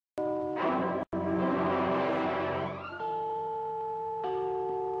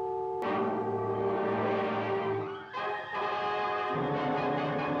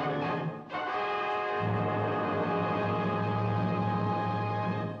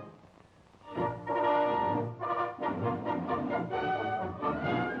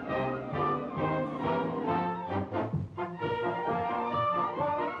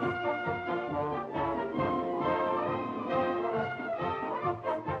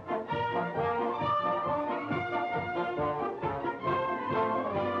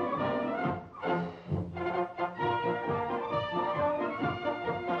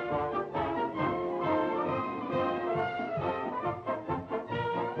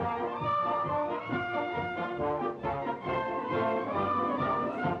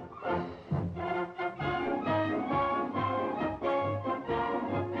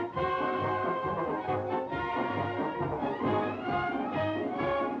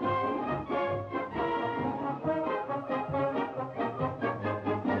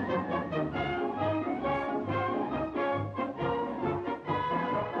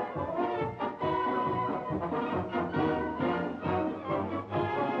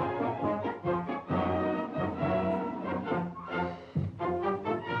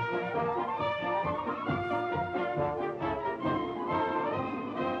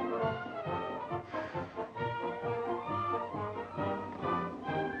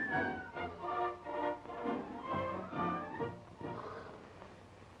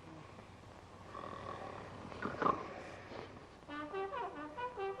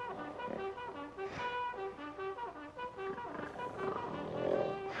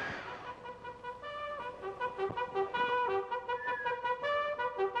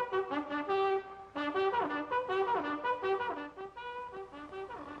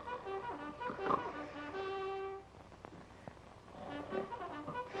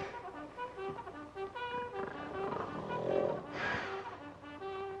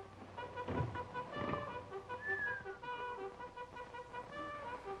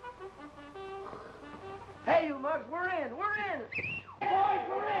Muggs. We're in. We're in. Boys,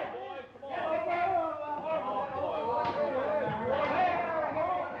 we're in.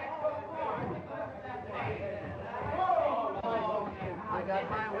 I got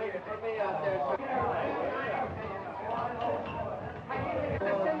mine waiting for me out there.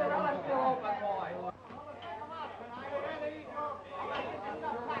 The Cinderella's still open, boy.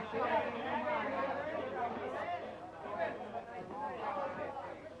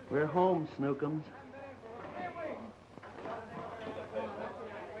 We're home, Snookums.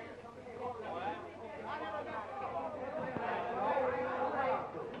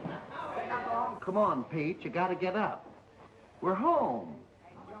 Come on, Pete. You gotta get up. We're home.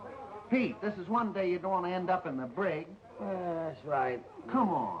 Pete, this is one day you don't want to end up in the brig. That's right. Come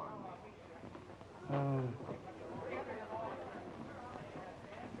on.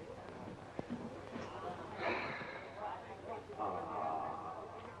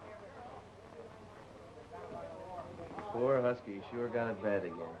 Poor Husky sure got it bad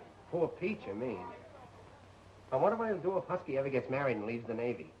again. Poor Pete, you mean? Now, what am I going to do if Husky ever gets married and leaves the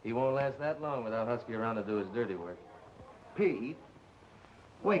Navy? He won't last that long without Husky around to do his dirty work. Pete,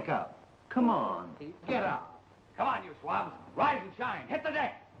 wake up. Come on. Get up. Come on, you swabs. Rise and shine. Hit the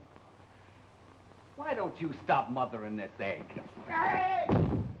deck. Why don't you stop mothering this egg? Hey!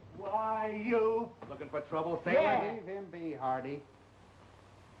 Why, you... Looking for trouble, sailor? Yeah. Leave him be, Hardy.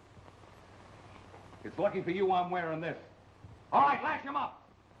 It's lucky for you I'm wearing this. All right, lash him up.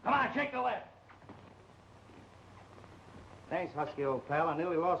 Come on, shake the lead. Thanks, Husky, old pal. I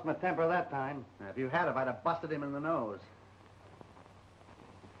nearly lost my temper that time. If you had, I'd have busted him in the nose.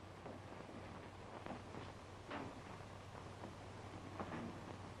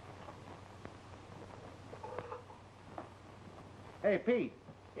 Hey, Pete.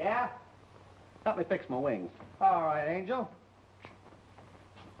 Yeah? Help me fix my wings. All right, Angel.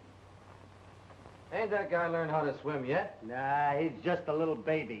 Ain't that guy learned how to swim yet? Nah, he's just a little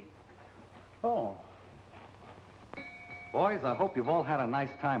baby. Oh. Boys, I hope you've all had a nice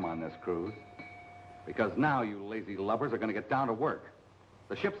time on this cruise. Because now you lazy lubbers are going to get down to work.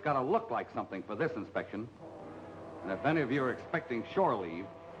 The ship's got to look like something for this inspection. And if any of you are expecting shore leave,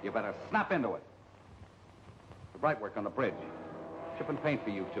 you better snap into it. The bright work on the bridge. Ship and paint for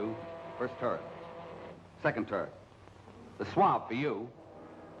you two. First turret. Second turret. The swab for you.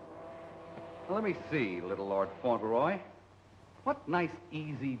 Now, let me see, little Lord Fauntleroy. What nice,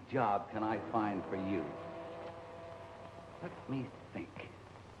 easy job can I find for you? Let me think.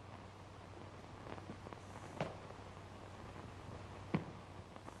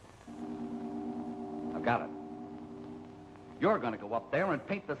 I've got it. You're going to go up there and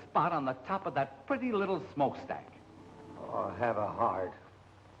paint the spot on the top of that pretty little smokestack. Oh, have a heart.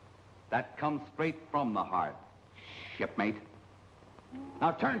 That comes straight from the heart, shipmate.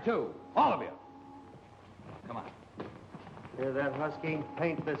 Now turn to, all of you. Come on. Hear that, Husky?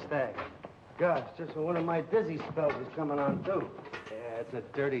 Paint this stack. Gosh, just when one of my dizzy spells is coming on, too. Yeah, it's a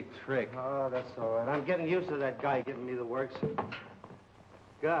dirty trick. Oh, that's all right. I'm getting used to that guy giving me the works.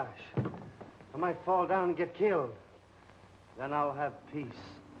 Gosh, I might fall down and get killed. Then I'll have peace.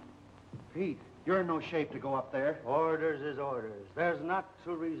 Pete, you're in no shape to go up there. Orders is orders. There's not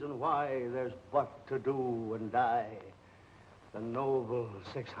a reason why. There's but to do and die. The noble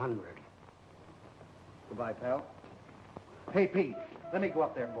 600. Goodbye, pal. Hey, Pete, let me go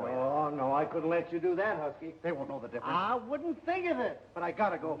up there for you. Oh, no, I couldn't let you do that, Husky. They won't know the difference. I wouldn't think of it. But I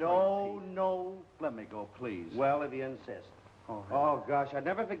gotta go. No, no. Let me go, please. Well, if you insist. Oh, Oh, gosh, I'd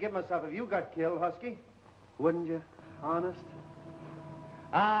never forgive myself if you got killed, Husky. wouldn't you? Honest?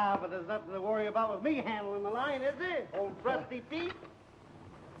 Ah, but there's nothing to worry about with me handling the line, is there? Old Rusty Pete.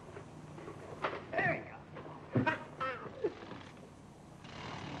 There you go.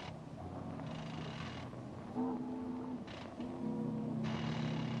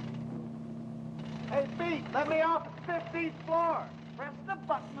 Hey, Pete, let me off at the 15th floor. Press the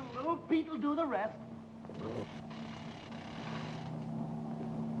button and little Pete will do the rest.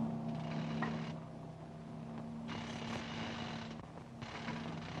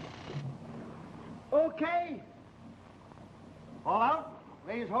 Okay. All out.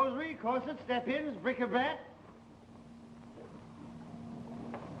 Raise hosiery, corset, step-ins, bric-a-brac.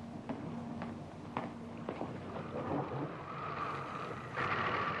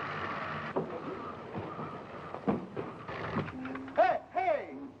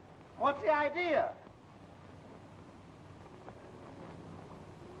 Hey! What's the idea?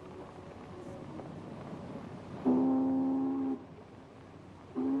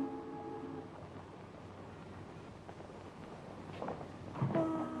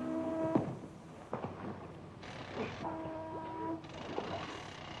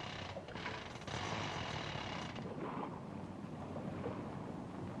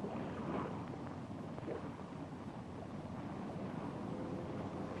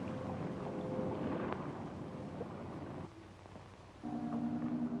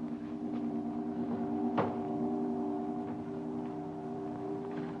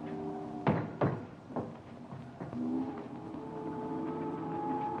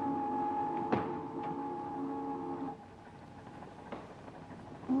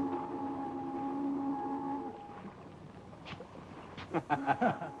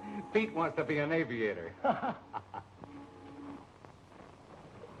 Pete wants to be an aviator.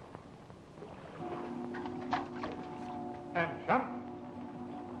 Attention.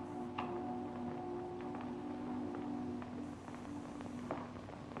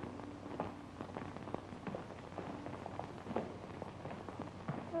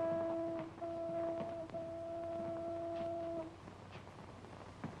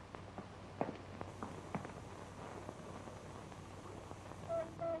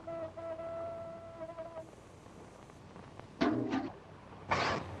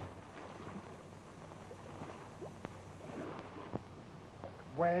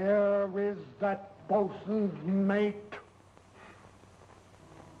 Where is that bosun's mate?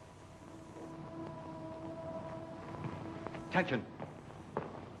 Attention.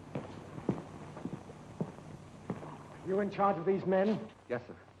 You in charge of these men? Yes,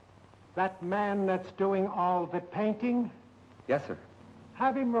 sir. That man that's doing all the painting? Yes, sir.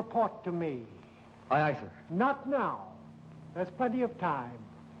 Have him report to me. Aye, aye, sir. Not now. There's plenty of time.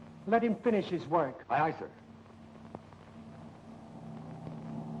 Let him finish his work. Aye, aye, sir.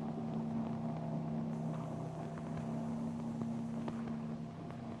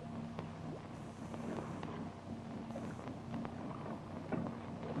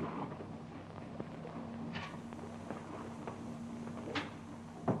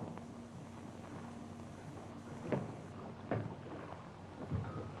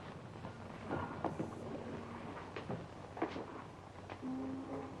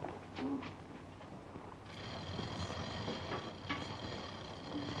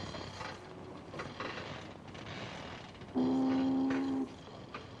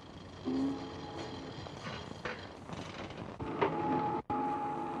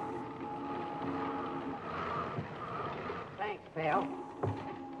 Thanks, pal.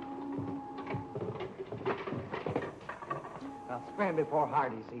 Now, scram before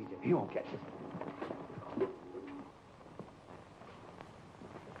Hardy sees you. He won't catch us.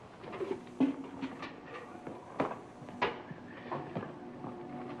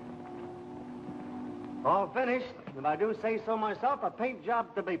 All finished. If I do say so myself, a paint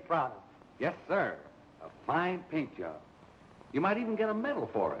job to be proud of. Yes, sir. A fine paint job. You might even get a medal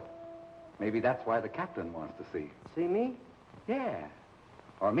for it. Maybe that's why the captain wants to see you. See me? Yeah.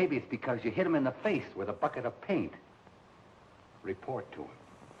 Or maybe it's because you hit him in the face with a bucket of paint. Report to him.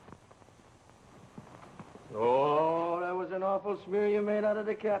 Oh, that was an awful smear you made out of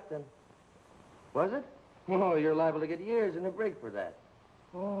the captain. Was it? Oh, you're liable to get years in the brig for that.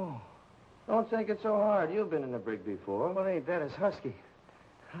 Oh, don't think it so hard. You've been in the brig before. Well, ain't that as Husky.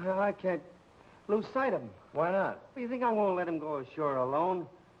 I can't lose sight of him. Why not? You think I won't let him go ashore alone?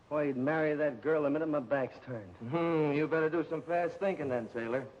 Why, he'd marry that girl the minute my back's turned. You better do some fast thinking then,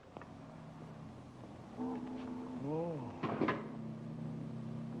 sailor. Oh.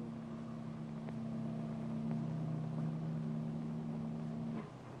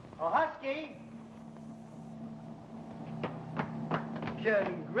 Oh, Husky!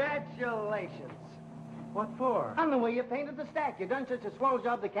 Congratulations. What for? On the way you painted the stack. You done such a swell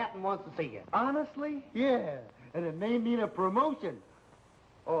job, the captain wants to see you. Honestly? Yeah, and it may mean a promotion.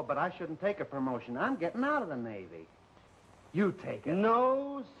 Oh, but I shouldn't take a promotion. I'm getting out of the Navy. You take it.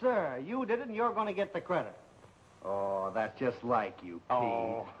 No, sir. You did it, and you're going to get the credit. Oh, that's just like you, Pete.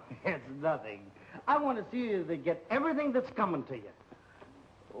 Oh, it's nothing. I want to see you to get everything that's coming to you.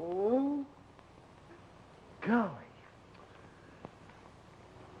 Oh, golly.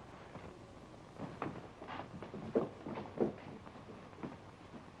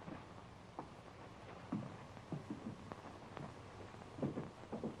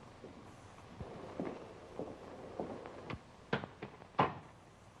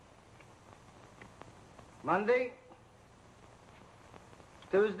 Monday,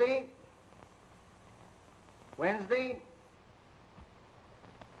 Tuesday, Wednesday,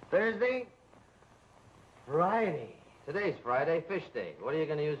 Thursday, Friday. Today's Friday, fish day. What are you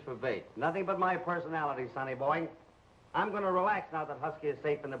going to use for bait? Nothing but my personality, sonny boy. I'm going to relax now that Husky is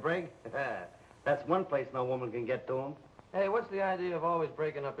safe in the brig. That's one place no woman can get to him. Hey, what's the idea of always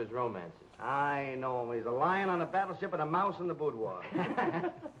breaking up his romances? I know him. He's a lion on a battleship and a mouse in the boudoir.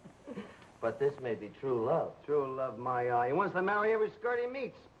 But this may be true love. True love, my eye. He wants to marry every skirt he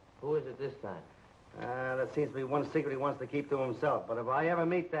meets. Who is it this time? That seems to be one secret he wants to keep to himself. But if I ever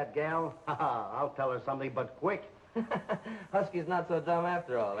meet that gal, I'll tell her something, but quick. Husky's not so dumb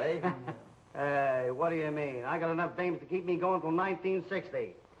after all, eh? Hey, what do you mean? I got enough dames to keep me going till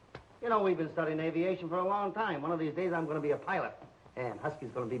 1960. You know, we've been studying aviation for a long time. One of these days, I'm going to be a pilot. And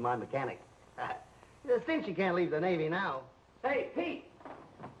Husky's going to be my mechanic. Since you can't leave the Navy now. Hey, Pete.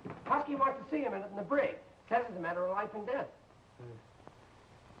 Husky wants to see him in the brig. Says it's a matter of life and death.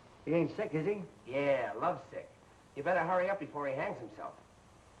 He ain't sick, is he? Yeah, lovesick. You better hurry up before he hangs himself.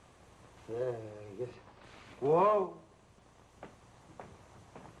 Yeah, I guess. Whoa.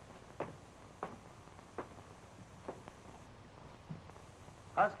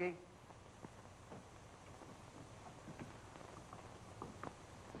 Husky.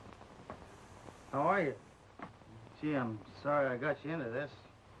 How are you? Gee, I'm sorry I got you into this.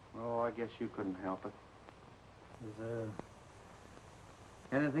 Oh, I guess you couldn't help it. Is there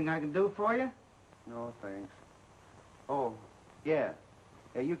anything I can do for you? No, thanks. Oh, yeah.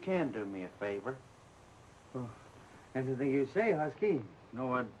 Yeah, you can do me a favor. Oh, anything you say, Husky.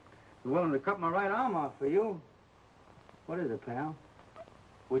 No, I'd be willing to cut my right arm off for you. What is it, pal?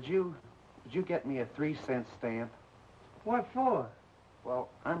 Would you get me a 3-cent stamp? What for? Well,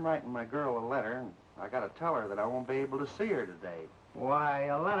 I'm writing my girl a letter, and I gotta tell her that I won't be able to see her today. Why,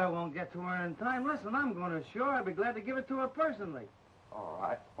 a letter won't get to her in time. Listen, I'm going to sure. I'd be glad to give it to her personally.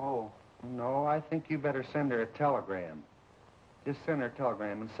 Oh, no, I think you better send her a telegram. Just send her a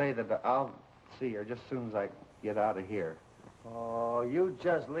telegram and say that I'll see her just as soon as I get out of here. Oh, you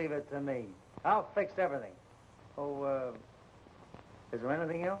just leave it to me. I'll fix everything. Oh, is there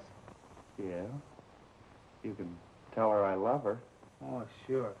anything else? Yeah. You can tell her I love her. Oh,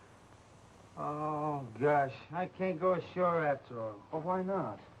 sure. Oh, gosh, I can't go ashore after all. Oh, why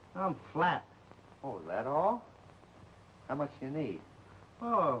not? I'm flat. Oh, is that all? How much do you need?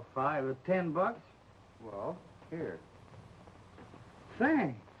 Oh, $5 or $10. Well, here.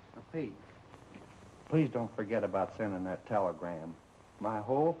 Thanks. Now, Pete, please don't forget about sending that telegram. My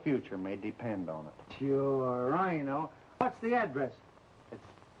whole future may depend on it. Sure, I know. What's the address? It's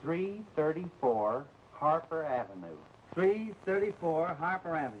 334 Harper Avenue. 334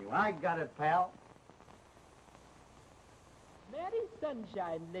 Harper Avenue. I got it, pal. Merry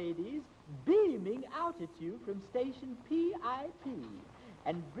sunshine, ladies, beaming out at you from station PIP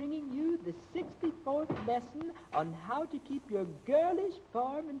and bringing you the 64th lesson on how to keep your girlish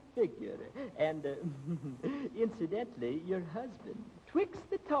form and figure. And, incidentally, your husband. Twixt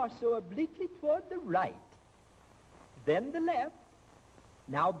the torso obliquely toward the right, then the left.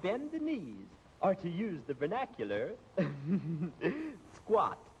 Now bend the knees, or to use the vernacular,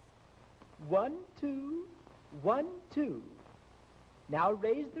 squat. 1, 2, 1, 2. Now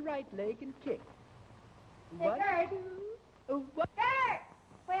raise the right leg and kick. Hey, 1, Gert. 2, 1. Gert,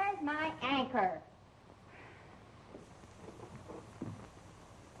 where's my anchor?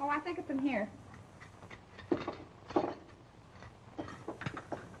 Oh, I think it's in here.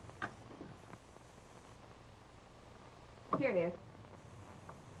 Here it is.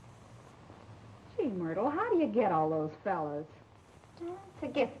 Gee, Myrtle, how do you get all those fellas? It's a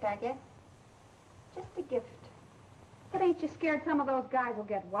gift, I guess. Just a gift. But ain't you scared some of those guys will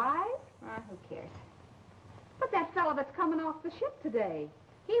get wise? Who cares? But that fellow that's coming off the ship today,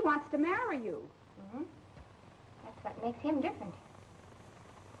 he wants to marry you. Mm-hmm. That's what makes him different.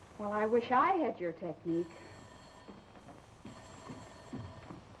 Well, I wish I had your technique.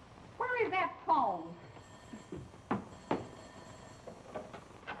 Where is that phone?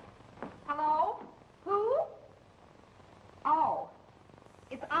 Hello? Who? Oh,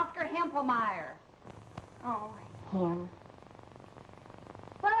 it's Oscar Hempelmeyer. Oh, him.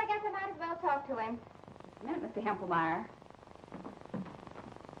 Well, I guess I might as well talk to him. Just a minute, Mr. Hempelmeyer.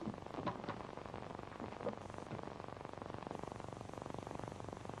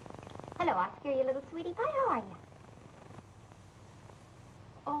 Hello, Oscar, you little sweetie pie. How are you?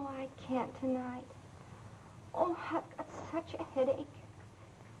 Oh, I can't tonight. Oh, I've got such a headache.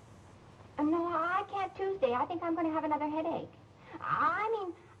 No, I can't Tuesday. I think I'm going to have another headache. I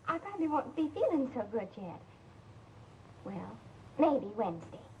mean, I probably won't be feeling so good yet. Well, maybe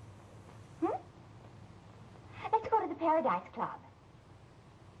Wednesday. Let's go to the Paradise Club.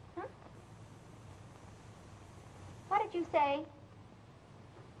 What did you say?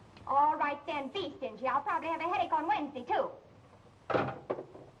 All right, then, be stingy. I'll probably have a headache on Wednesday, too.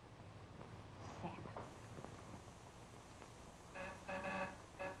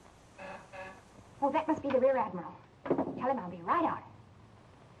 Oh, that must be the Rear Admiral. Tell him I'll be right on.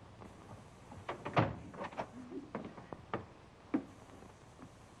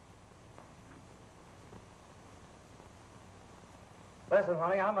 Listen,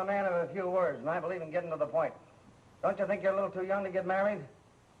 honey, I'm a man of a few words, and I believe in getting to the point. Don't you think you're a little too young to get married?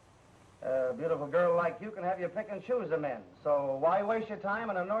 A beautiful girl like you can have you pick and choose the men. So why waste your time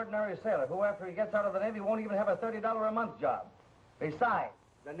on an ordinary sailor who, after he gets out of the Navy, won't even have a $30 a month job? Besides,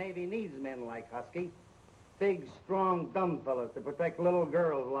 the Navy needs men like Husky. Big, strong, dumb fellas to protect little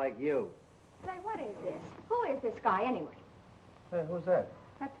girls like you. Say, what is this? Who is this guy, anyway? Hey, who's that?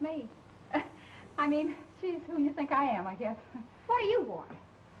 That's me. I mean, she's who you think I am, I guess. What do you want?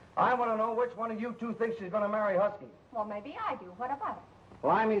 I want to know which one of you two thinks she's going to marry Husky. Well, maybe I do. What about it?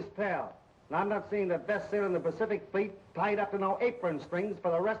 Well, I'm his pal. And I'm not seeing the best sailor in the Pacific Fleet tied up to no apron strings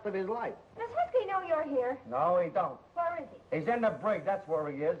for the rest of his life. Does Husky know you're here? No, he don't. Where is he? He's in the brig. That's where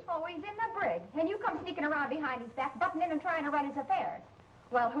he is. Oh, he's in the brig. And you come sneaking around behind his back, butting in and trying to run his affairs.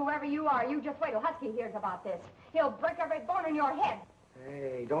 Well, whoever you are, you just wait till Husky hears about this. He'll break every bone in your head.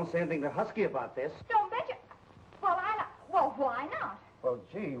 Hey, don't say anything to Husky about this. Don't bet you. Well, why not? Well,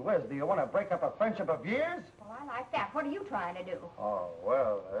 gee whiz, do you want to break up a friendship of years? Well, I like that. What are you trying to do? Oh,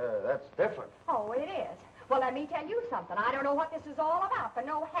 well, that's different. Oh, it is. Well, let me tell you something. I don't know what this is all about, but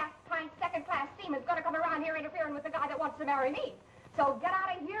no half-pint, second-class seaman's going to come around here interfering with the guy that wants to marry me. So get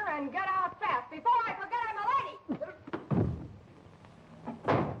out of here and get out fast before I forget I'm a lady.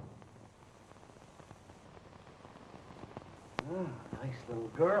 Oh, nice little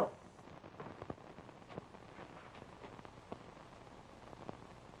girl.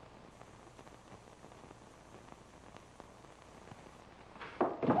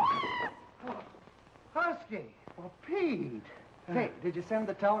 Husky. Well, Pete. Hey, did you send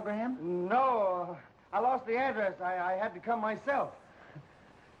the telegram? No, I lost the address. I had to come myself.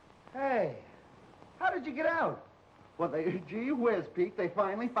 Hey, how did you get out? Well, gee whiz, Pete, they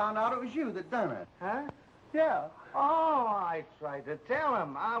finally found out it was you that done it. Huh? Yeah. Oh, I tried to tell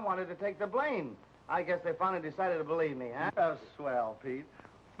him. I wanted to take the blame. I guess they finally decided to believe me, huh? Oh, swell, Pete.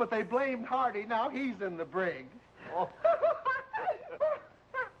 But they blamed Hardy. Now he's in the brig. Oh.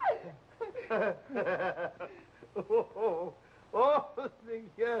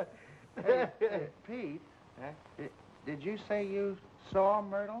 Hey, Pete, did you say you saw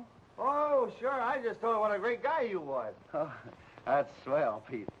Myrtle? Oh, sure. I just told her what a great guy you was. Oh, that's swell,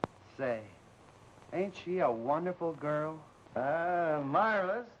 Pete. Say, ain't she a wonderful girl?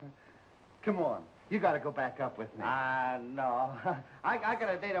 Marvelous. Come on. You got to go back up with me. No. I got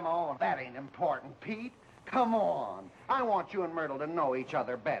a date of my own. That ain't important, Pete. Come on. I want you and Myrtle to know each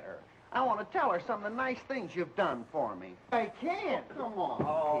other better. I want to tell her some of the nice things you've done for me. I can't. Come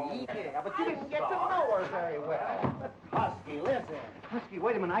on, Pete. Yeah, but you didn't get to know her very well. Husky, listen. Husky,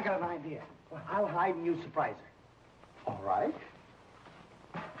 wait a minute. I got an idea. Well, I'll hide and you surprise her. All right.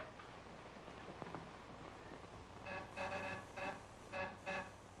 Oh,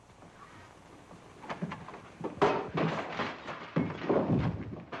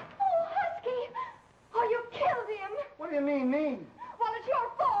 Husky! Oh, you killed him! What do you mean, me? Well, it's your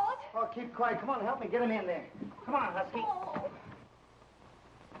fault! Oh, keep quiet. Come on, help me. Get him in there. Come on, Husky. Oh.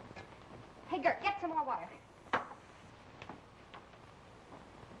 Hey, Gert, get some more water.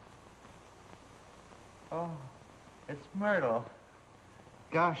 Oh, it's Myrtle.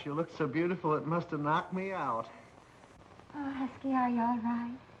 Gosh, you look so beautiful, it must have knocked me out. Oh, Husky, are you all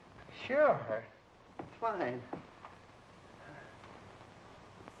right? Sure. Fine.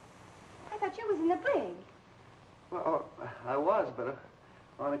 I thought you was in the brig. Well, I was, but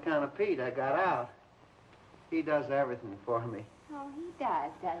on account of Pete, I got out. He does everything for me. Oh, he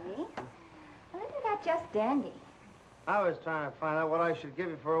does he? Well, isn't that just dandy? I was trying to find out what I should give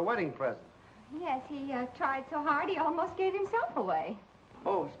you for a wedding present. Yes, he tried so hard he almost gave himself away.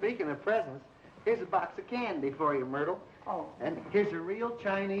 Oh, speaking of presents, here's a box of candy for you, Myrtle. Oh. And here's a real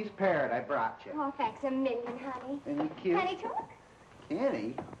Chinese parrot I brought you. Oh, thanks a million, honey. Isn't he cute? Can he talk? Can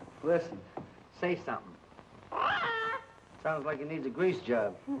he? Listen. Say something. Sounds like he needs a grease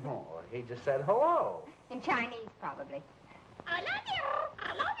job. Oh, he just said hello. In Chinese, probably. I love you!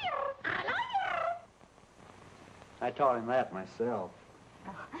 I love you! I love you! I taught him that myself.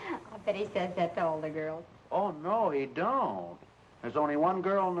 Oh, I bet he says that to all the girls. Oh, no, he don't. There's only one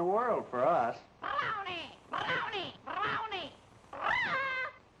girl in the world for us. Baloney! Baloney! Baloney!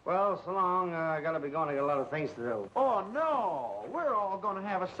 Well, so long. I gotta be going. I got a lot of things to do. Oh, no. We're all going to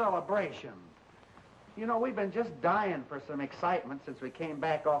have a celebration. You know, we've been just dying for some excitement since we came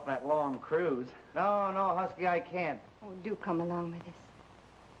back off that long cruise. No, Husky, I can't. Oh, do come along with us.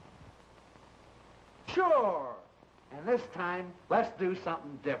 Sure. And this time, let's do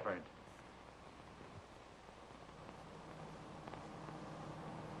something different.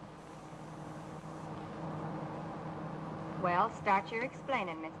 Well, start your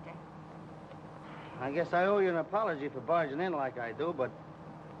explaining, mister. I guess I owe you an apology for barging in like I do, but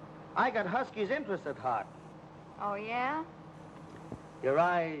I got Husky's interest at heart. Oh, yeah? Your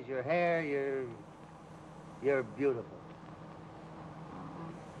eyes, your hair, you're beautiful.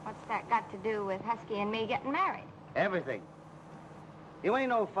 What's that got to do with Husky and me getting married? Everything. You ain't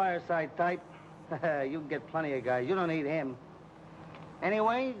no fireside type. You can get plenty of guys. You don't need him.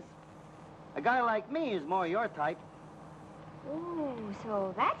 Anyways, a guy like me is more your type. Ooh,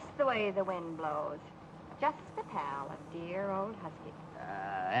 so that's the way the wind blows. Just a pal, a dear old husky.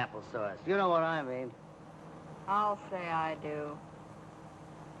 Applesauce. You know what I mean. I'll say I do.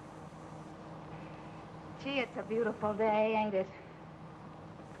 Gee, it's a beautiful day, ain't it?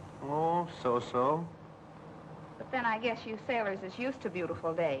 Oh, so-so. But then I guess you sailors is used to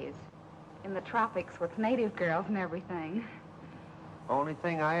beautiful days. In the tropics with native girls and everything. Only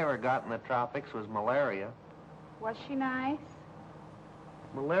thing I ever got in the tropics was malaria. Was she nice?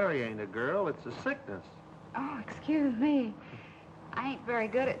 Malaria ain't a girl, it's a sickness. Oh, excuse me. I ain't very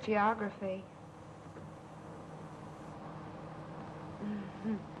good at geography.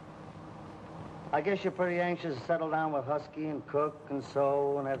 I guess you're pretty anxious to settle down with Husky and cook and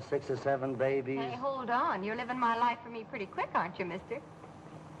sew and have 6 or 7 babies. Hey, hold on. You're living my life for me pretty quick, aren't you, mister?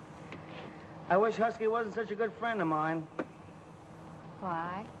 I wish Husky wasn't such a good friend of mine.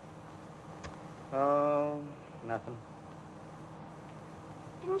 Why? Oh, nothing.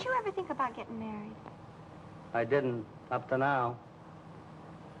 Didn't you ever think about getting married? I didn't, up to now.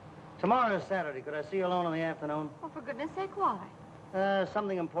 Tomorrow is Saturday. Could I see you alone in the afternoon? Oh, for goodness sake, why?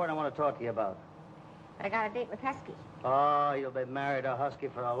 Something important I want to talk to you about. I got a date with Husky. Oh, you'll be married to Husky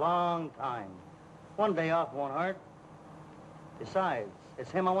for a long time. One day off won't hurt. Besides,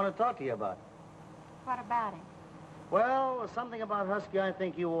 it's him I want to talk to you about. What about him? Well, there's something about Husky I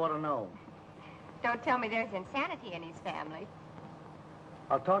think you ought to know. Don't tell me there's insanity in his family.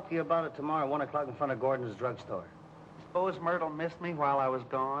 I'll talk to you about it tomorrow, 1 o'clock in front of Gordon's drugstore. Suppose Myrtle missed me while I was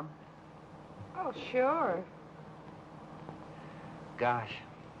gone? Oh, sure. Gosh,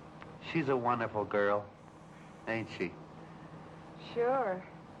 she's a wonderful girl, ain't she? Sure.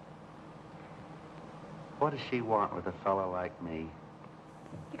 What does she want with a fellow like me?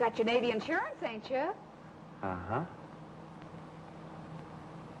 You got your Navy insurance, ain't you? Uh-huh.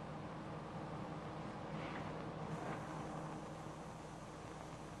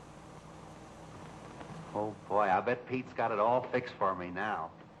 Oh, boy, I bet Pete's got it all fixed for me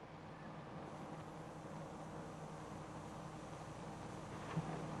now.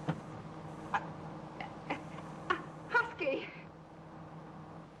 Husky!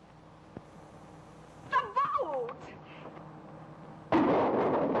 The boat! Help!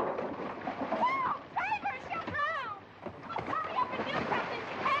 Save her! She'll drown! Oh, hurry up and do something!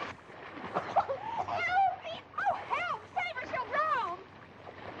 She can't... Help me! Oh, help! Save her! She'll drown!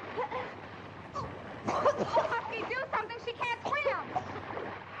 Oh, Husky, do something! She can't swim!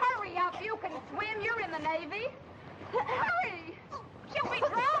 Hurry up! You can swim! You're in the Navy! Hurry! She'll be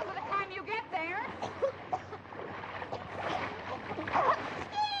drowned by the time you get there!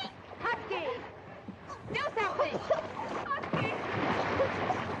 Husky! Do something! Husky!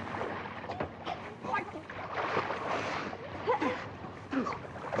 What?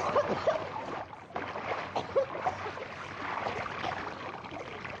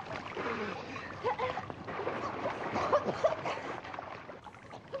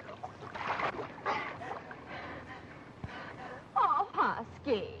 Oh,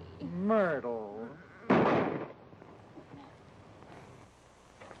 Husky. Myrtle.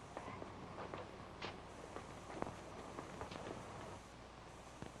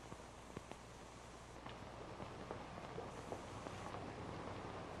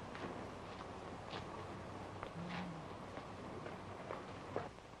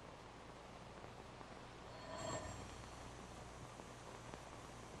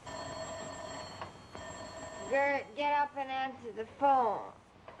 Gert, get up and answer the phone.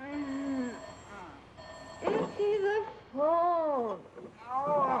 Answer the phone. Oh,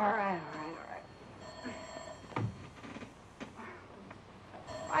 all right.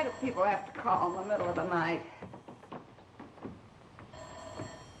 Why do people have to call in the middle of the night?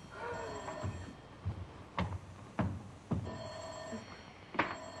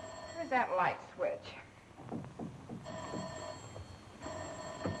 Where's that light switch?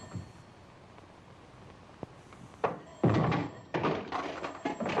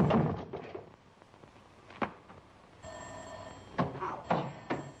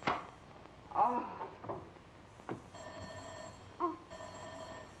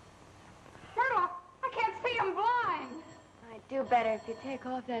 Better if you take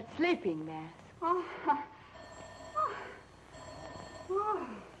off that sleeping mask. Oh. Oh.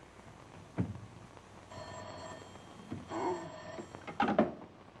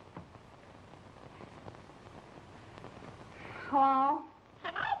 Hello?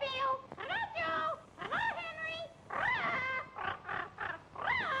 Hello, Bill. Hello, Joe. Hello, Henry.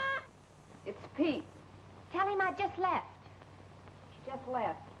 It's Pete. Tell him I just left. Just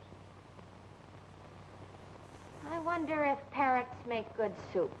left. I wonder if parrots make good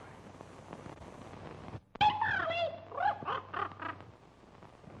soup.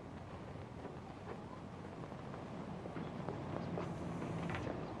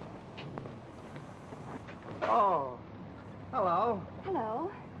 Oh, hello.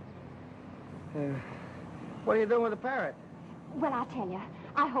 Hello. What are you doing with the parrot? Well, I'll tell you.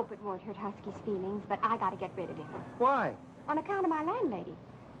 I hope it won't hurt Husky's feelings, but I gotta get rid of him. Why? On account of my landlady.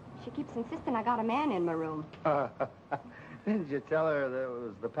 She keeps insisting I got a man in my room. Didn't you tell her that it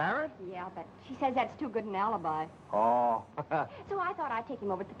was the parrot? Yeah, but she says that's too good an alibi. Oh. So I thought I'd take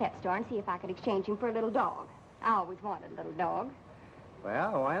him over to the pet store and see if I could exchange him for a little dog. I always wanted a little dog.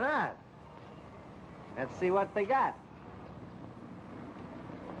 Well, why not? Let's see what they got.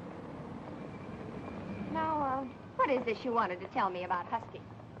 Now, what is this you wanted to tell me about Husky?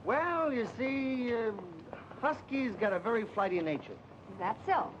 Well, you see, Husky's got a very flighty nature. Is that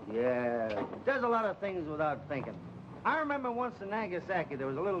so? Yeah, does a lot of things without thinking. I remember once in Nagasaki, there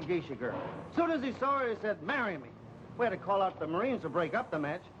was a little geisha girl. As soon as he saw her, he said, marry me. We had to call out the Marines to break up the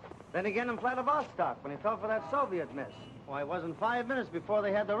match. Then again in Vladivostok, when he fell for that Soviet miss. Why, it wasn't 5 minutes before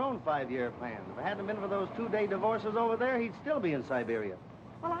they had their own 5-year plan. If it hadn't been for those 2-day divorces over there, he'd still be in Siberia.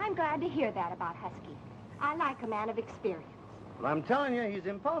 Well, I'm glad to hear that about Husky. I like a man of experience. Well, I'm telling you, he's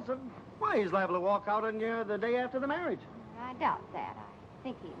impulsive. Why, he's liable to walk out on you the day after the marriage. I doubt that. I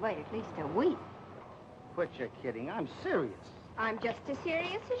think he'd wait at least a week. Quit your kidding. I'm serious. I'm just as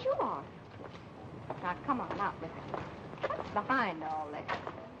serious as you are. Now, come on, out with it. What's behind all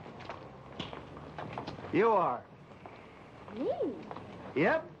this? You are. Me?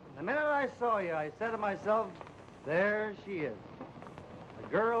 Yep. The minute I saw you, I said to myself, there she is. The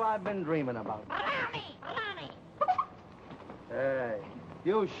girl I've been dreaming about. Allow me! Allow me! Hey,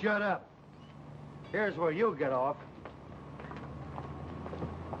 you shut up. Here's where you get off.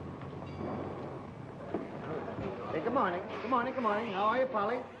 Hey, good morning. Good morning, good morning. How are you,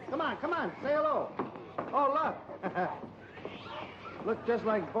 Polly? Come on, say hello. Oh, look. Look just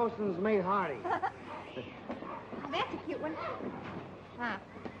like Boston's mate Hardy. That's a cute one. Huh.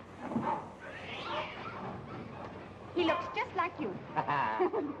 He looks just like you.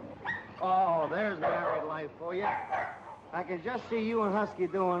 Oh, there's married life for you. I can just see you and Husky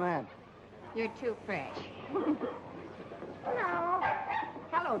doing that. You're too fresh. Hello.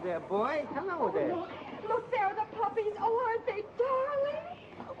 Hello there, boy. Hello there. Look, there are the puppies. Oh, aren't they darling?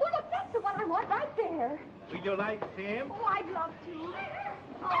 Oh, look, that's the one I want right there. Would you like to see him? Oh, I'd love to.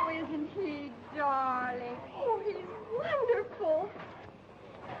 Oh, isn't he darling? Oh, he's wonderful.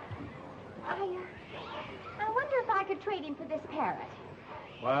 I wonder if I could trade him for this parrot.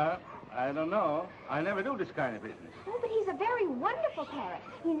 Well, I don't know. I never do this kind of business. Oh, but he's a very wonderful parrot.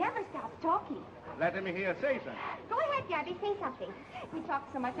 He never stops talking. Let him hear say something. Go ahead, Gabby. Say something. We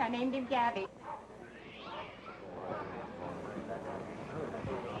talked so much, I named him Gabby.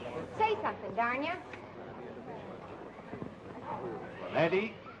 Say something, darn ya.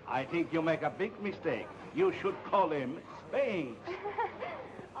 Eddie, I think you make a big mistake. You should call him Spain.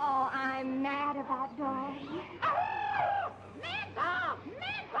 Oh, I'm mad about dogs. Mad dog!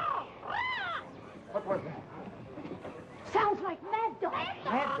 Mad dog! What was that? Sounds like Mad Dog. Mad dog?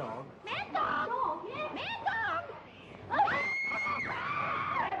 Mad dog! Mad dog!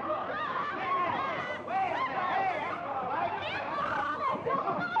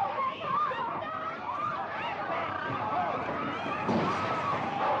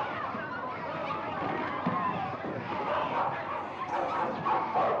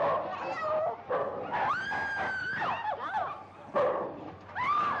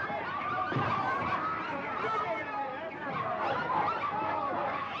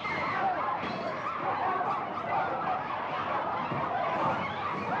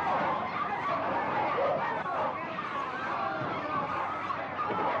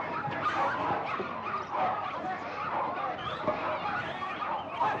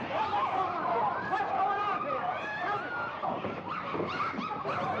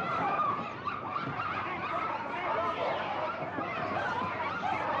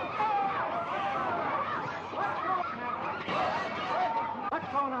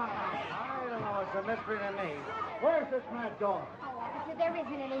 A mystery to me. Where's this mad dog? Oh, officer, there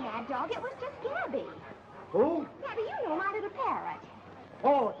isn't any Mad Dog. It was just Gabby. Who? Gabby, you know, my little parrot.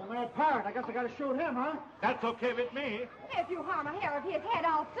 Oh, it's a mad parrot. I guess I gotta shoot him, huh? That's okay with me. If you harm a hair of his head,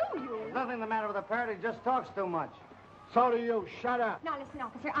 I'll sue you. There's nothing the matter with the parrot. He just talks too much. So do you. Shut up. Now, listen,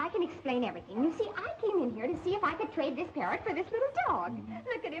 officer, I can explain everything. You see, I came in here to see if I could trade this parrot for this little dog.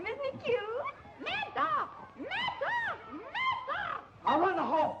 Look at him, isn't he cute? Mad dog! Mad dog! Mad dog! I'll run the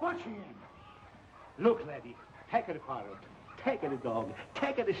whole bunch of him. Look, laddie, take it apart. Take it a dog.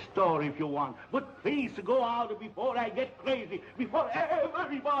 Take it a store if you want. But please go out before I get crazy. Before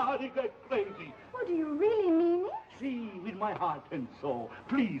everybody gets crazy. Oh, do you really mean it? See, with my heart and soul.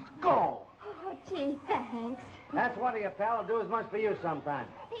 Please, go. Oh, gee, thanks. That's one of you, pal. I'll do as much for you sometime.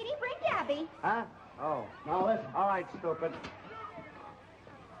 Petey, bring Gabby. Huh? Oh. Now listen. All right, stupid.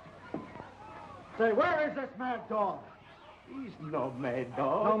 Say, where is this mad dog? He's no mad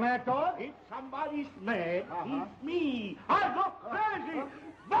dog. No mad dog? If somebody's mad, it's me. I go crazy.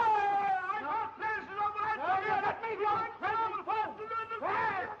 Boy, I go crazy. Let me go.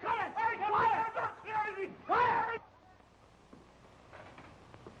 Hey, cut it. Hey, quiet. I go crazy. Quiet.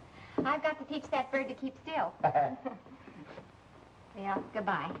 I've got to teach that bird to keep still. Well,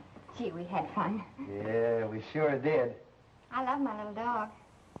 goodbye. Gee, we had fun. Yeah, we sure did. I love my little dog.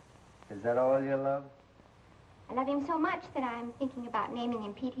 Is that all you love? I love him so much that I'm thinking about naming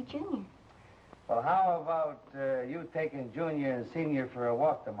him Petey Jr. Well, how about you taking Junior and Senior for a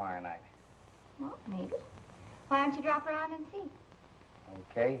walk tomorrow night? Well, maybe. Why don't you drop around and see?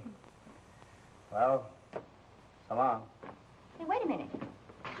 Okay. Well, so long. Hey, wait a minute.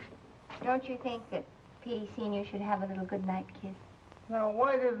 Don't you think that Petey Sr. should have a little goodnight kiss? Now,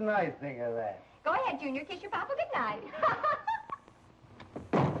 why didn't I think of that? Go ahead, Junior. Kiss your papa goodnight.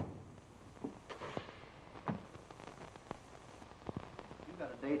 You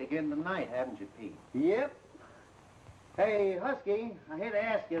got a date again tonight, haven't you, Pete? Yep. Hey, Husky, I hate to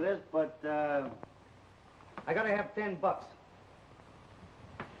ask you this, but, I gotta have $10. Gosh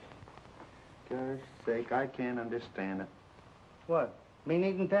sake, I can't understand it. What? Me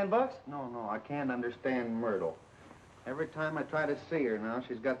needing $10? No, I can't understand Myrtle. Every time I try to see her now,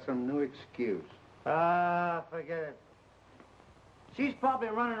 she's got some new excuse. Ah, forget it. She's probably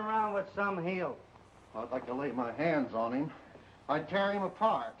running around with some heel. I'd like to lay my hands on him. I'd tear him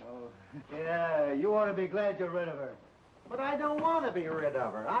apart. Oh, yeah, you ought to be glad you're rid of her. But I don't want to be rid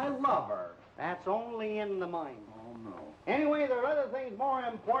of her. I love her. That's only in the mind. Oh, no. Anyway, there are other things more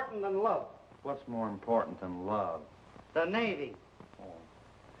important than love. What's more important than love? The Navy.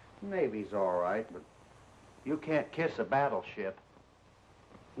 Navy's all right, but you can't kiss a battleship.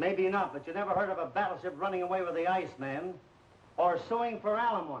 Maybe not, but you never heard of a battleship running away with the Iceman or suing for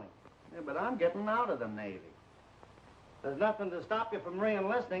alimony. Yeah, but I'm getting out of the Navy. There's nothing to stop you from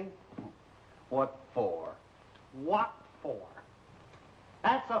re-enlisting. What for? What for?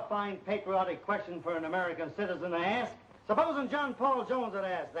 That's a fine patriotic question for an American citizen to ask. Supposing John Paul Jones had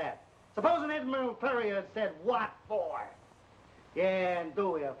asked that. Supposing Admiral Perry had said, what for? Yeah, and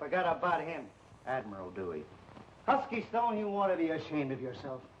Dewey, I forgot about him. Admiral Dewey. Husky Stone, you ought to be ashamed of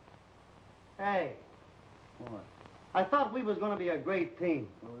yourself. Hey. What? I thought we was going to be a great team.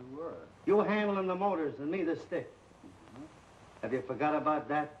 Well, we were. You handling the motors and me the stick. Mm-hmm. Have you forgot about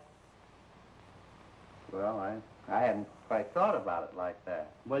that? Well, I hadn't quite thought about it like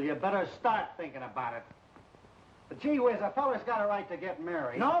that. Well, you better start thinking about it. But gee whiz, a fella's got a right to get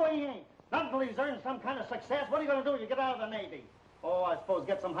married. No, he ain't. Not until he's earned some kind of success. What are you going to do when you get out of the Navy? Oh, I suppose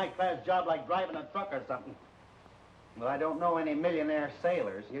get some high-class job like driving a truck or something. Well, I don't know any millionaire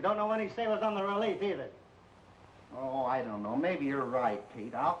sailors. You don't know any sailors on the relief either. Oh, I don't know. Maybe you're right,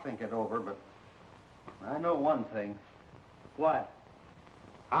 Pete. I'll think it over, but I know one thing. What?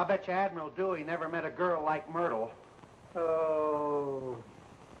 I'll bet you Admiral Dewey never met a girl like Myrtle. Oh.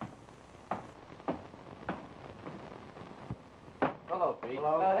 Hello, Pete.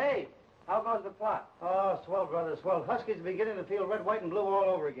 Hello. Hey, how goes the plot? Oh, swell, brother, swell. Huskies are beginning to feel red, white, and blue all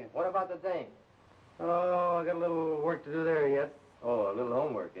over again. What about the dame? Oh, I got a little work to do there yet. Oh, a little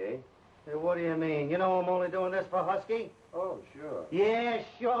homework, eh? Hey, what do you mean? You know I'm only doing this for Husky? Oh, sure. Yeah,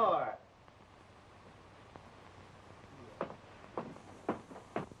 sure.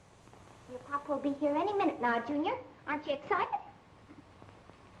 Your pop will be here any minute now, Junior. Aren't you excited?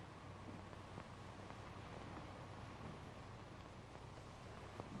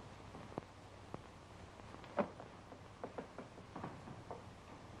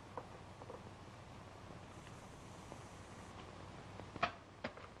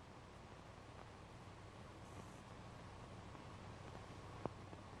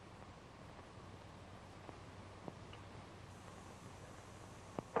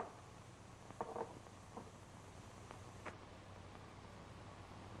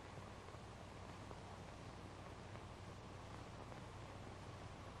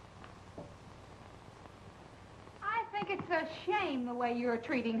 I think it's a shame the way you're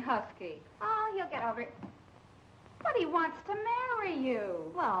treating Husky. Oh, he'll get over it. But he wants to marry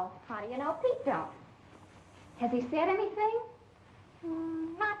you. Well, how do you know Pete don't? Has he said anything?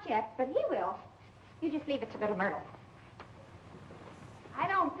 Not yet, but he will. You just leave it to little Myrtle. I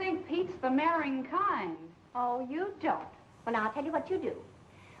don't think Pete's the marrying kind. Oh, you don't? Well, now, I'll tell you what you do.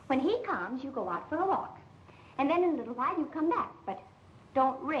 When he comes, you go out for a walk. And then in a little while, you come back. But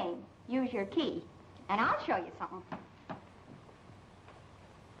don't ring. Use your key. And I'll show you something.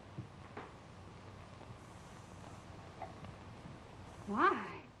 My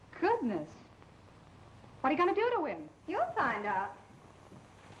goodness. What are you going to do to him? You'll find out.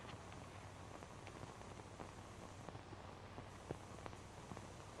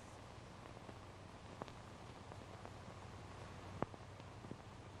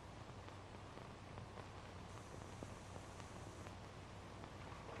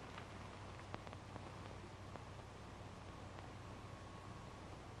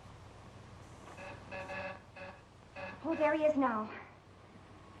 Oh, there he is now.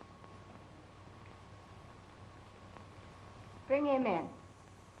 Bring him in.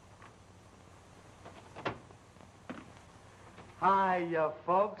 Hi,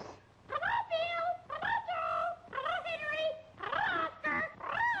 folks.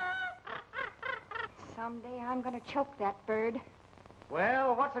 Someday I'm going to choke that bird.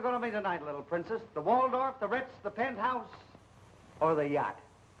 Well, what's it going to be tonight, little princess? The Waldorf, the Ritz, the penthouse, or the yacht?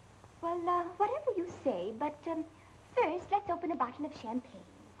 Well, whatever you say, but first let's open a bottle of champagne.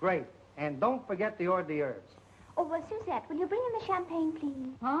 Great. And don't forget the hors d'oeuvres. Oh, well, Suzette, will you bring in the champagne,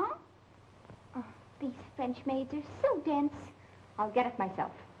 please? Huh? Oh, these French maids are so dense. I'll get it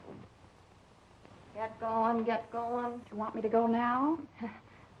myself. Get going, get going. Do you want me to go now?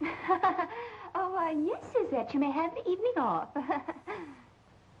 Oh, yes, Suzette, you may have the evening off.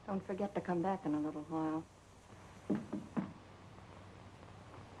 Don't forget to come back in a little while.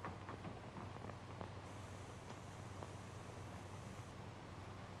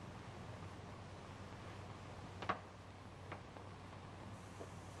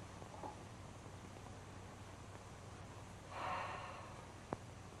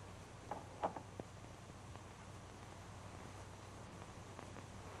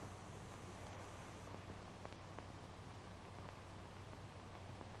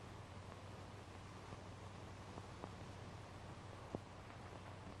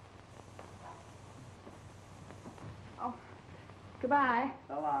 Goodbye.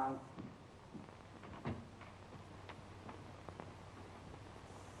 So long.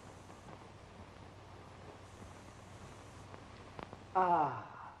 Ah,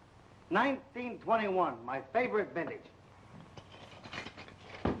 1921, my favorite vintage.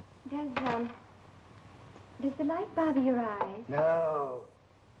 Does the light bother your eyes? No.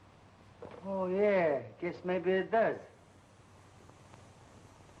 Oh, yeah. Guess maybe it does.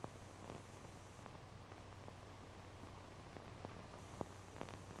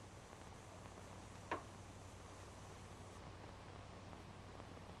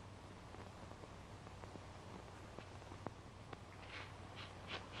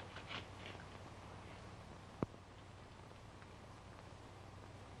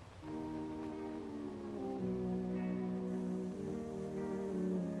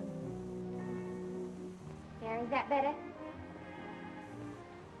 Is that better?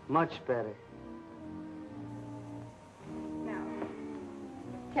 Much better. No.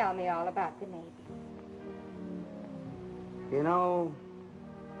 Tell me all about the Navy. You know,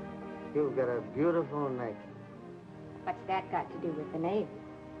 you've got a beautiful neck. What's that got to do with the Navy?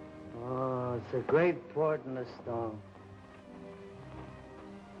 Oh, it's a great port in the storm.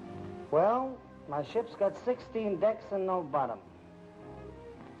 Well, my ship's got 16 decks and no bottom.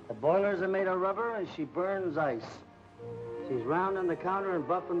 The boilers are made of rubber and she burns ice. She's rounding the counter and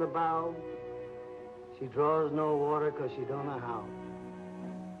buffing the bow. She draws no water because she don't know how.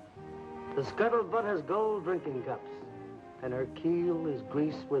 The scuttlebutt has gold drinking cups, and her keel is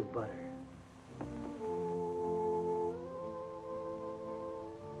greased with butter.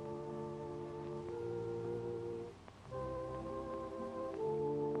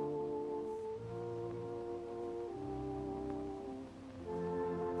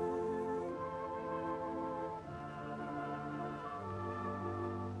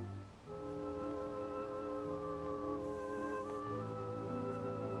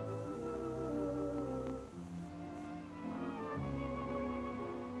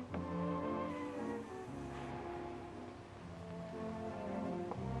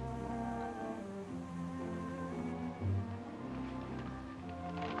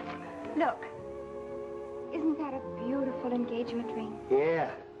 Look. Isn't that a beautiful engagement ring? Yeah.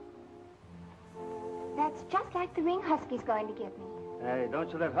 That's just like the ring Husky's going to give me. Hey,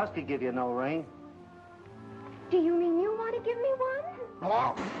 don't you let Husky give you no ring. Do you mean you want to give me one?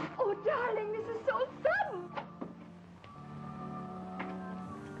 Oh, darling, this is so sudden.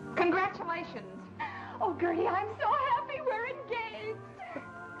 Congratulations. Oh, Gertie, I'm so happy we're engaged.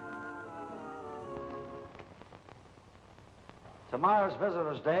 Tomorrow's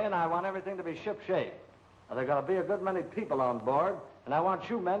Visitor's Day, and I want everything to be shipshape. Now, there got to be a good many people on board, and I want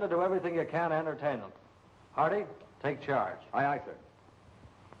you men to do everything you can to entertain them. Hardy, take charge. Aye, aye, sir.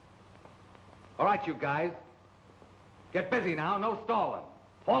 All right, you guys. Get busy now, no stalling.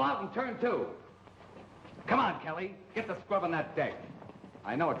 Fall out and turn two. Come on, Kelly. Get the scrub on that deck.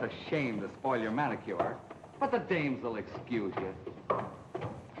 I know it's a shame to spoil your manicure, but the dames will excuse you.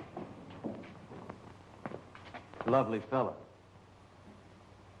 Lovely fella.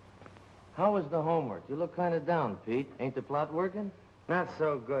 How was the homework? You look kind of down, Pete. Ain't the plot working? Not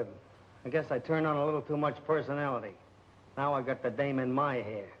so good. I guess I turned on a little too much personality. Now I got the dame in my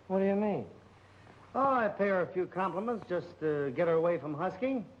hair. What do you mean? Oh, I pay her a few compliments just to get her away from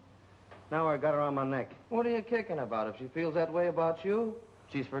Husky. Now I got her on my neck. What are you kicking about? If she feels that way about you,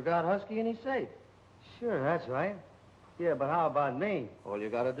 she's forgot Husky and he's safe. Sure, that's right. Yeah, but how about me? All you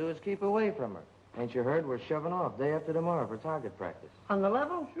gotta do is keep away from her. Ain't you heard? We're shoving off day after tomorrow for target practice. On the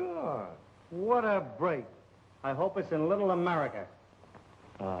level? Sure. What a break. I hope it's in Little America.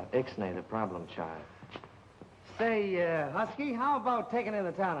 Ixnay, the problem child. Say, Husky, how about taking in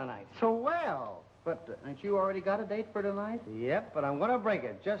the town tonight? So well. But ain't you already got a date for tonight? Yep, but I'm gonna break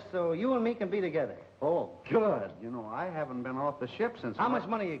it, just so you and me can be together. Oh, good. You know, I haven't been off the ship since... How much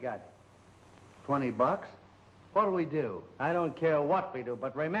money you got? $20. What'll we do? I don't care what we do,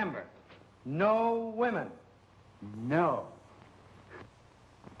 but remember, no women. No.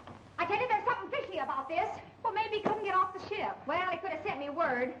 I tell you, there's something fishy about this. Well, maybe he couldn't get off the ship. Well, he could have sent me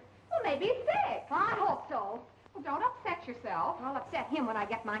word. Well, maybe he's sick. I hope so. Well, don't upset yourself. I'll upset him when I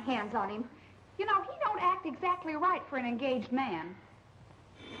get my hands on him. You know, he don't act exactly right for an engaged man.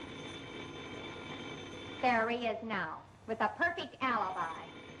 There he is now, with a perfect alibi.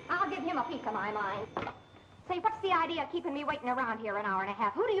 I'll give him a piece of my mind. Say, what's the idea of keeping me waiting around here an hour and a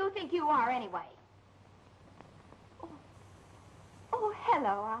half? Who do you think you are, anyway? Oh,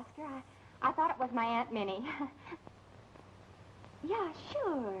 hello, Oscar. I thought it was my Aunt Minnie. Yeah,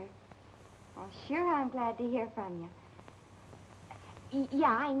 sure. Oh, sure, I'm glad to hear from you. Yeah,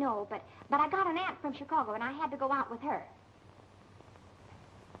 I know, but I got an aunt from Chicago, and I had to go out with her.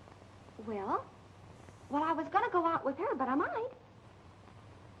 Well, I was going to go out with her, but I might.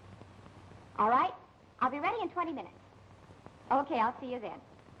 All right. I'll be ready in 20 minutes. Okay, I'll see you then.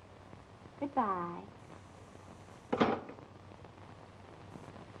 Goodbye.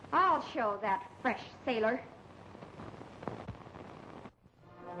 I'll show that fresh sailor.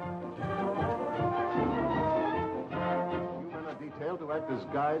 You men are detailed to act as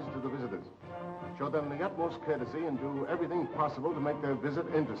guides to the visitors. Show them the utmost courtesy and do everything possible to make their visit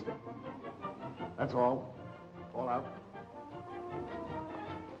interesting. That's all. All out.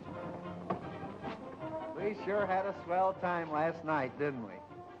 We sure had a swell time last night, didn't we?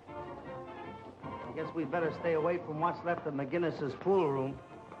 I guess we'd better stay away from what's left of McGinnis's pool room.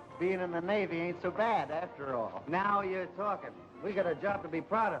 Being in the Navy ain't so bad, after all. Now you're talking. We got a job to be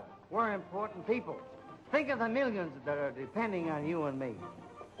proud of. We're important people. Think of the millions that are depending on you and me.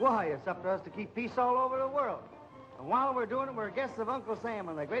 Why, it's up to us to keep peace all over the world. And while we're doing it, we're guests of Uncle Sam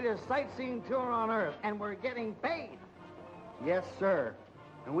on the greatest sightseeing tour on Earth, and we're getting paid. Yes, sir.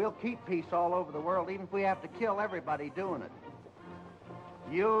 And we'll keep peace all over the world, even if we have to kill everybody doing it.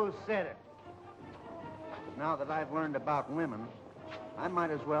 You said it. Now that I've learned about women, I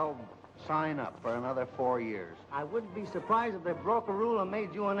might as well sign up for another 4 years. I wouldn't be surprised if they broke a rule and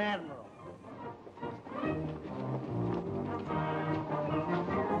made you an admiral.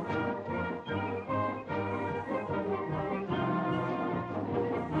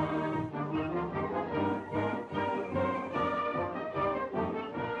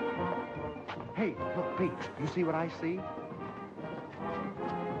 Hey, look, Pete, you see what I see?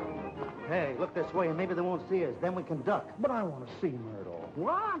 Hey, look this way, and maybe they won't see us. Then we can duck. But I want to see Myrtle.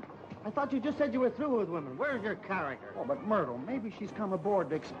 What? I thought you just said you were through with women. Where's your character? Oh, but Myrtle, maybe she's come aboard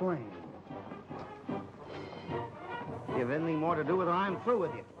to explain. You have anything more to do with her, I'm through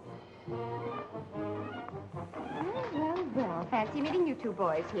with you. Well, fancy meeting you two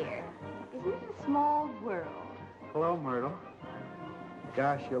boys here. Isn't it a small world? Hello, Myrtle.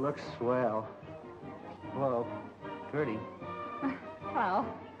 Gosh, you look swell. Hello, Gertie. Well.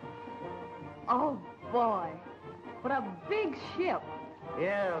 Oh, boy. What a big ship.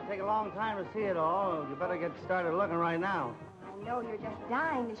 Yeah, it'll take a long time to see it all. You better get started looking right now. I know you're just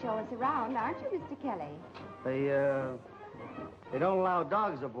dying to show us around, aren't you, Mr. Kelly? They don't allow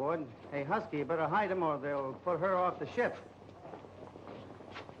dogs aboard. Hey, Husky, you better hide them or they'll put her off the ship.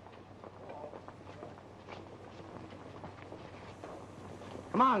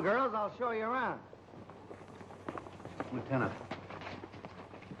 Come on, girls, I'll show you around. Lieutenant.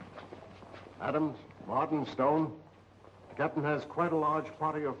 Adams, Martin, Stone, the captain has quite a large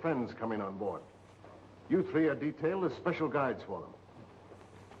part of your friends coming on board. You three are detailed as special guides for them.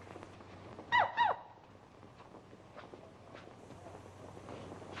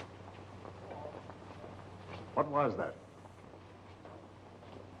 What was that?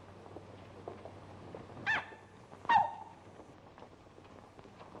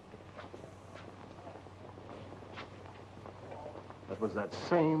 was that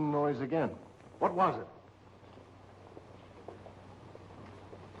same noise again. What was it?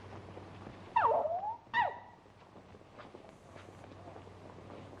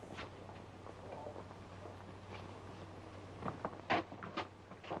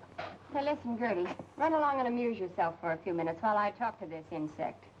 Now listen, Gertie. Run along and amuse yourself for a few minutes while I talk to this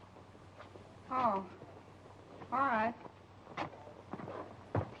insect. Oh, all right.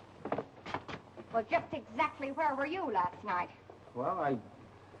 Well, just exactly where were you last night? Well,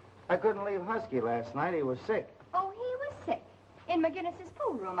 I couldn't leave Husky last night. He was sick. Oh, he was sick. In McGinnis's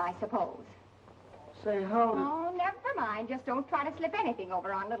pool room, I suppose. Say, how did... Oh, never mind. Just don't try to slip anything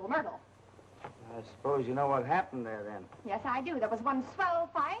over on little Myrtle. I suppose you know what happened there, then. Yes, I do. There was one swell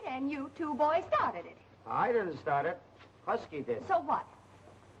fight, and you two boys started it. I didn't start it. Husky did. So what?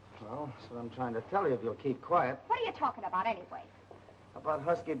 Well, that's what I'm trying to tell you if you'll keep quiet. What are you talking about, anyway? About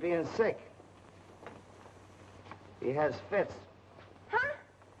Husky being sick. He has fits. Huh?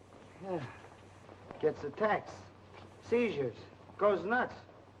 Yeah. Gets attacks. Seizures. Goes nuts.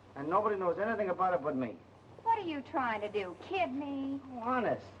 And nobody knows anything about it but me. What are you trying to do? Kid me? Oh,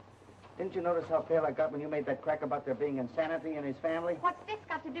 honest. Didn't you notice how pale I got when you made that crack about there being insanity in his family? What's this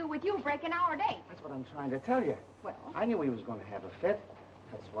got to do with you breaking our date? That's what I'm trying to tell you. Well? I knew he was going to have a fit.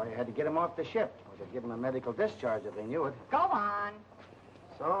 That's why I had to get him off the ship. Or they'd give him a medical discharge if they knew it. Go on.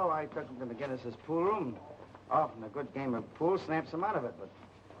 So I took him to McGinnis's pool room. Off in a good game of pool, snaps him out of it, but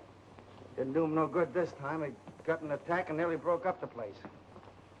didn't do him no good this time. He got an attack and nearly broke up the place.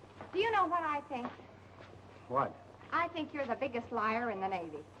 Do you know what I think? What? I think you're the biggest liar in the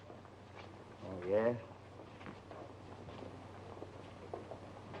Navy. Oh, yeah?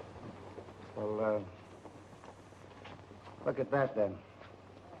 Well, look at that, then.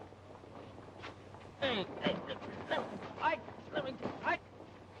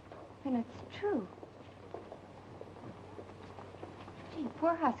 And it's true. Gee,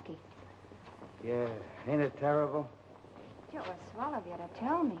 poor Husky. Yeah, ain't it terrible? It was swell of you to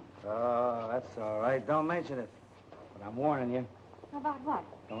tell me. Oh, that's all right. Don't mention it. But I'm warning you. About what?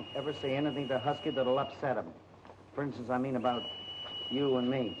 Don't ever say anything to Husky that'll upset him. For instance, I mean about you and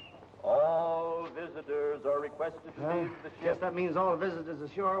me. All visitors are requested to leave the ship. Guess that means all visitors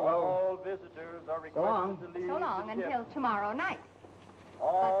ashore. Well, all visitors are requested long. to leave So long the ship. until tomorrow night.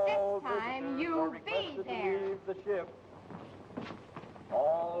 All But this time visitors you are be requested there. to leave the ship.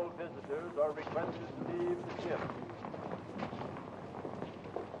 All visitors are requested to leave the ship.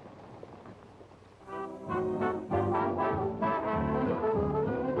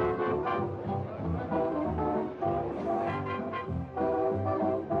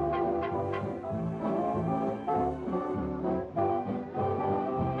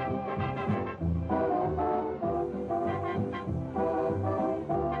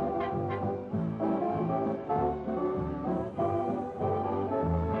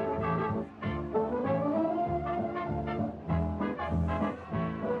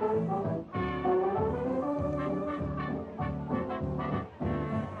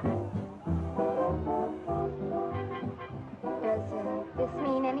 Does this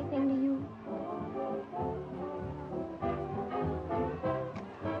mean anything to you?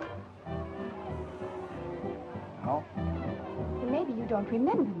 no? Maybe you don't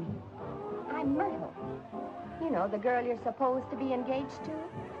remember me. I'm Myrtle. You know, the girl you're supposed to be engaged to.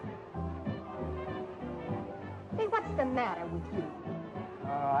 Say, what's the matter with you?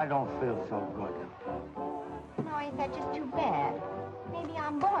 I don't feel so good. No, ain't that just too bad? Maybe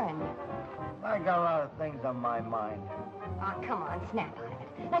I'm boring you. I got a lot of things on my mind. Oh, come on, snap out of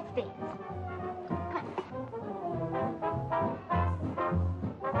it. Let's dance. Come.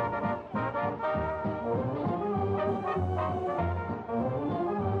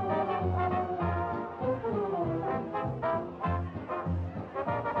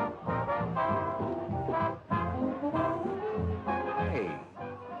 Hey,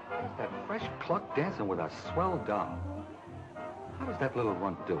 there's that fresh cluck dancing with a swell doll. How does that little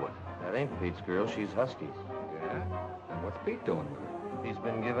runt do it? That ain't Pete's girl. She's Husky's. Yeah? And what's Pete doing with her? He's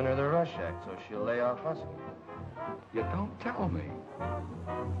been giving her the rush act, so she'll lay off Husky. You don't tell me.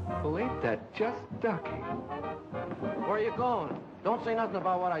 Well, ain't that just ducky? Where are you going? Don't say nothing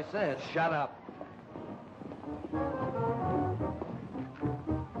about what I said. Shut up.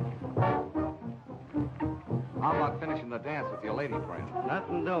 How about finishing the dance with your lady friend?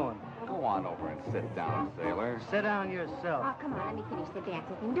 Nothing doing. Go on over and sit down, sailor. Sit down yourself. Oh, come on, let me finish the dance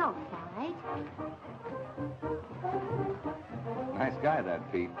with him. Don't fight. Nice guy,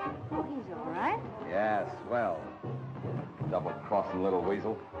 that Pete. Oh, he's all right. Yeah, swell. Double-crossing little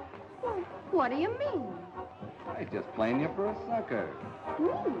weasel. Well, what do you mean? He's just playing you for a sucker. Me?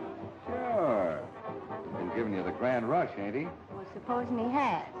 Sure. Been giving you the grand rush, ain't he? Well, Supposing he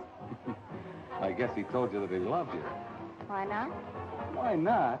has. I guess he told you that he loved you. Why not? Why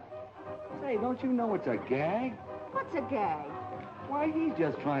not? Say, don't you know it's a gag? What's a gag? Why, he's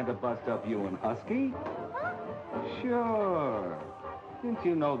just trying to bust up you and Husky. Huh? Sure. Didn't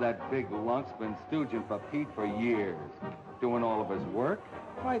you know that big lunk's been stooging for Pete for years? Doing all of his work,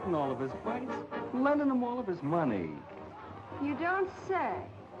 fighting all of his fights, lending him all of his money. You don't say.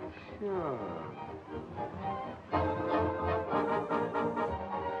 Sure.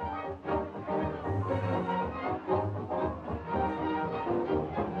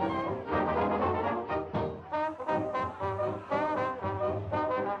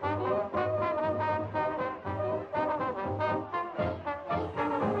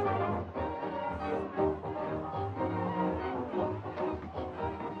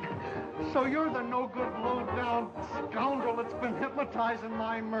 So you're the no-good, low-down scoundrel that's been hypnotizing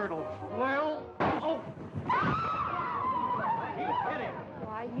my Myrtle. Well, oh!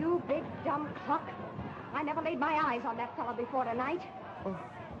 Why, you big dumb cluck. I never laid my eyes on that fella before tonight.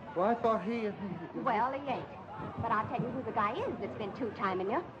 Well, I thought he... Well, he ain't. But I'll tell you who the guy is that's been two-timing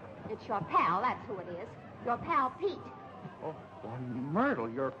you. It's your pal, that's who it is. Your pal, Pete. Oh, Myrtle,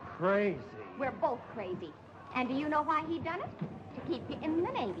 you're crazy. We're both crazy. And do you know why he done it? To keep you in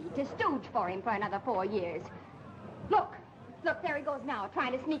the Navy, to stooge for him for another 4 years. Look, there he goes now,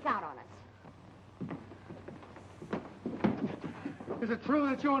 trying to sneak out on us. Is it true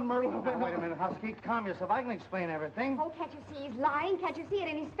that you and Myrtle have been... Wait a minute, Husky. Calm yourself. I can explain everything. Oh, can't you see he's lying? Can't you see it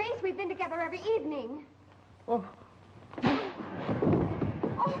in his face? We've been together every evening. Oh.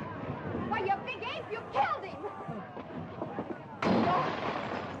 Oh, why, you big ape, you killed him!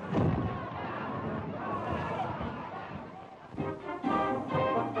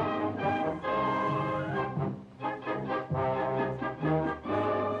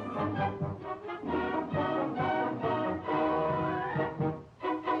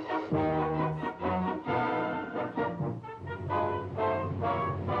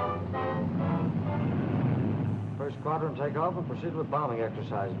 Squadron take off and proceed with bombing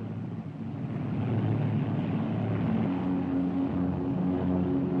exercises.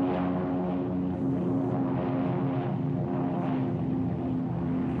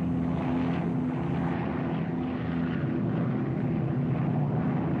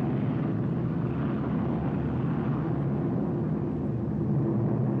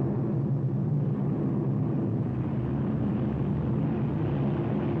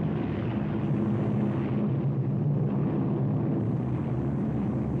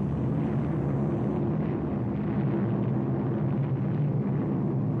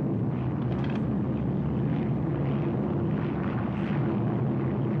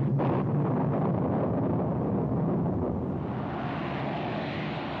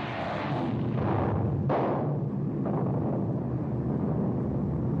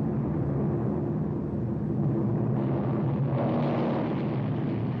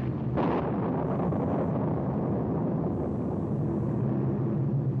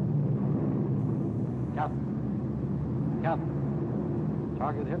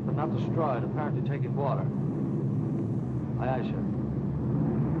 Target hit but not destroyed, apparently taking water. Aye, aye, sir.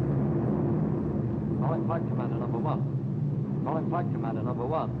 Calling Flight Commander number 1. Calling Flight Commander number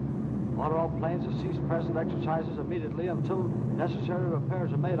 1. Order all planes to cease present exercises immediately until necessary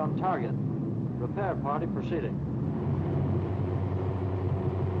repairs are made on target. Repair party proceeding.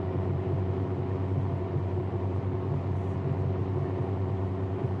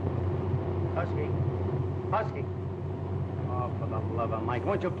 Husky. Husky. Oh, for the love of Mike,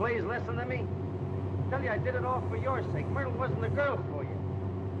 won't you please listen to me? Tell you I did it all for your sake. Myrtle wasn't the girl for you.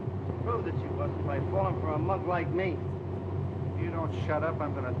 Prove that she wasn't by falling for a mug like me. If you don't shut up,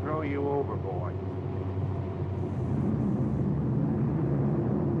 I'm going to throw you overboard.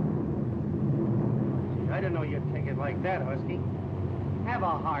 I didn't know you'd take it like that, Husky. Have a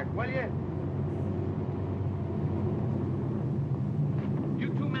heart, will you? You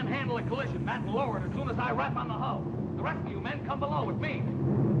two men handle a collision, Matt, and lower it as soon as I rap on the hull. The rest of you men come below with me.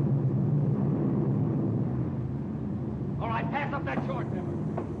 All right, pass up that short timber.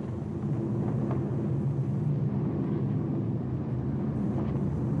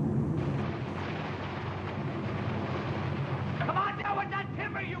 Come on down with that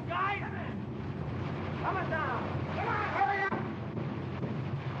timber, you guys! Come on down! Come on, hurry up!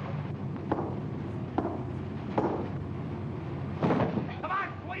 Come on,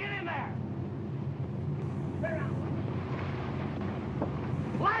 swing it in there!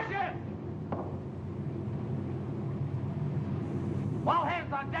 Flash it! All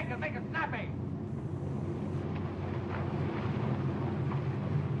hands on deck and make it snappy!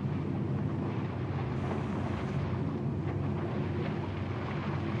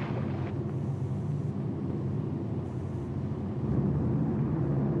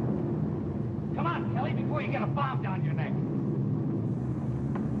 get a bomb down your neck.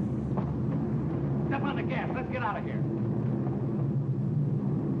 Step on the gas. Let's get out of here.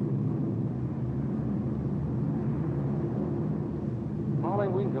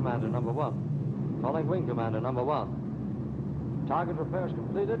 Calling Wing Commander number 1. Calling Wing Commander number 1. Target repairs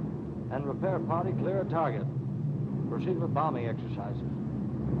completed and repair party clear a target. Proceed with bombing exercises.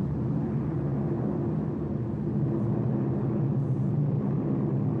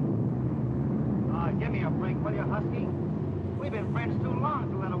 Give me a break, will you, Husky? We've been friends too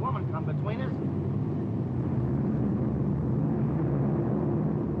long to let a woman come between us.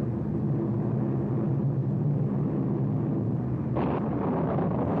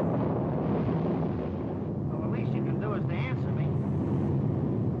 Well, the least you can do is to answer me.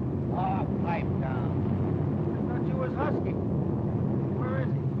 Oh, pipe down. I thought you was Husky. Where is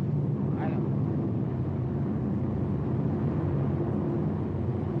he? I don't...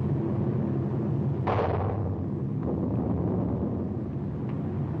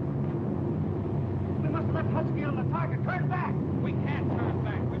 Husky on the target. Turn back. We can't turn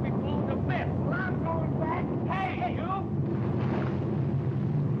back. We'll be blown to bits. Well, I'm going back. Hey, you!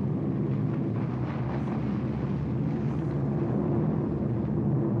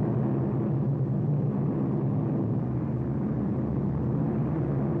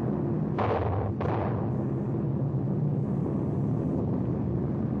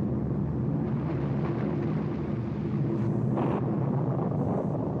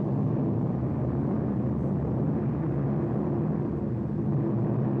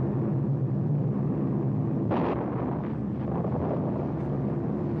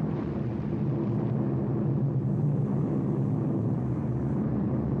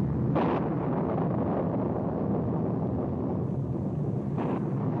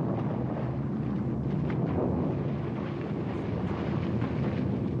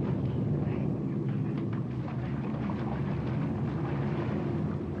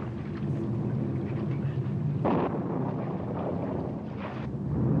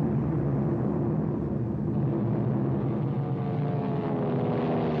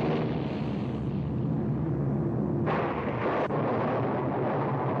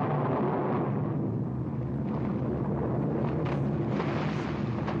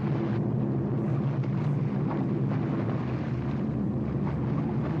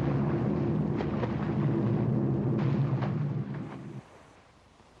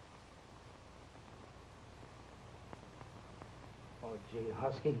 Oh, gee,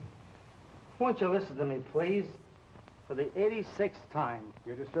 Husky. Won't you listen to me, please? For the 86th time.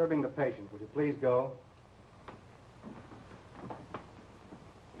 You're disturbing the patient. Would you please go?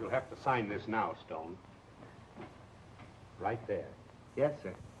 You'll have to sign this now, Stone. Right there. Yes,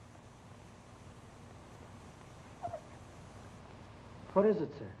 sir. What is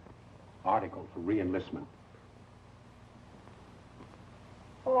it, sir? Article for re-enlistment.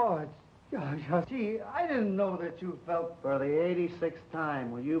 Oh, gee, I didn't know that you felt... For the 86th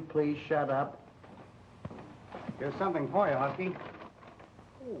time, will you please shut up? Here's something for you, Husky.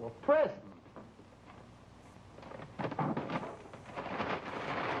 Oh, a present.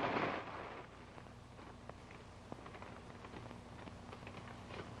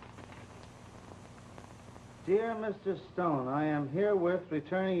 Dear Mr. Stone, I am herewith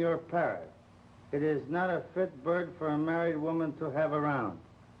returning your parrot. It is not a fit bird for a married woman to have around.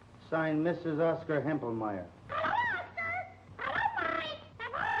 Signed, Mrs. Oscar Hempelmeyer. Hello, Oscar. Hello, Mike.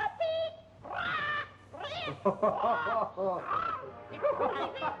 Hello,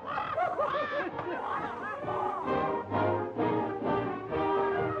 Pete.